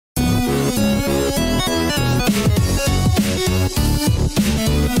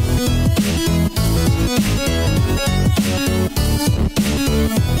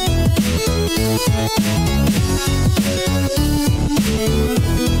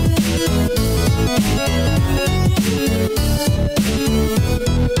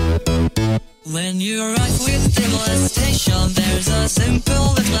When you arrive with the molestation, there's a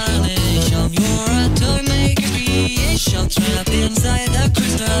simple explanation. You're a toy maker creation, trapped inside a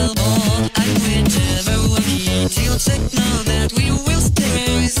crystal ball. And whichever way he tilts it, know that we will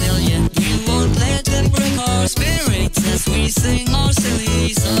stay resilient. We won't let them break our spirits as we sing our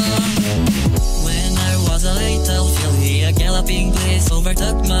silly song. When I was a little filly, a galloping bliss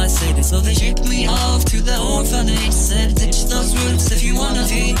overtook my city, so they shipped me off to the orphanage. Said ditch those roots if you wanna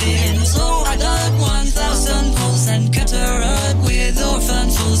feed in. So I dug 1,000 holes and cut a rug with orphan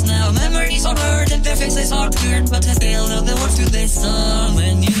fools. Now memories are blurred and their faces are blurred, but I still know the words to this song.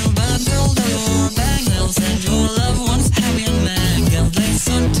 When you bundled your bangles and your loved ones have been mangled,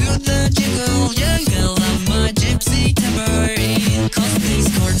 listen to the jingle jangle of my gypsy tambourine. 'Cause these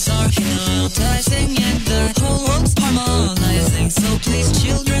chords are hypnotizing and the whole world's harmonizing. So please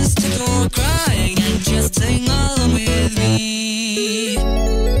children, stop your crying and just sing along with me.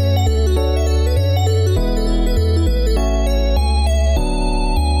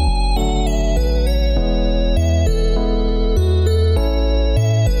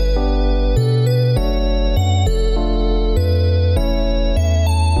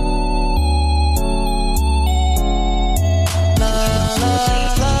 La la la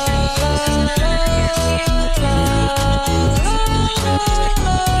la la la la.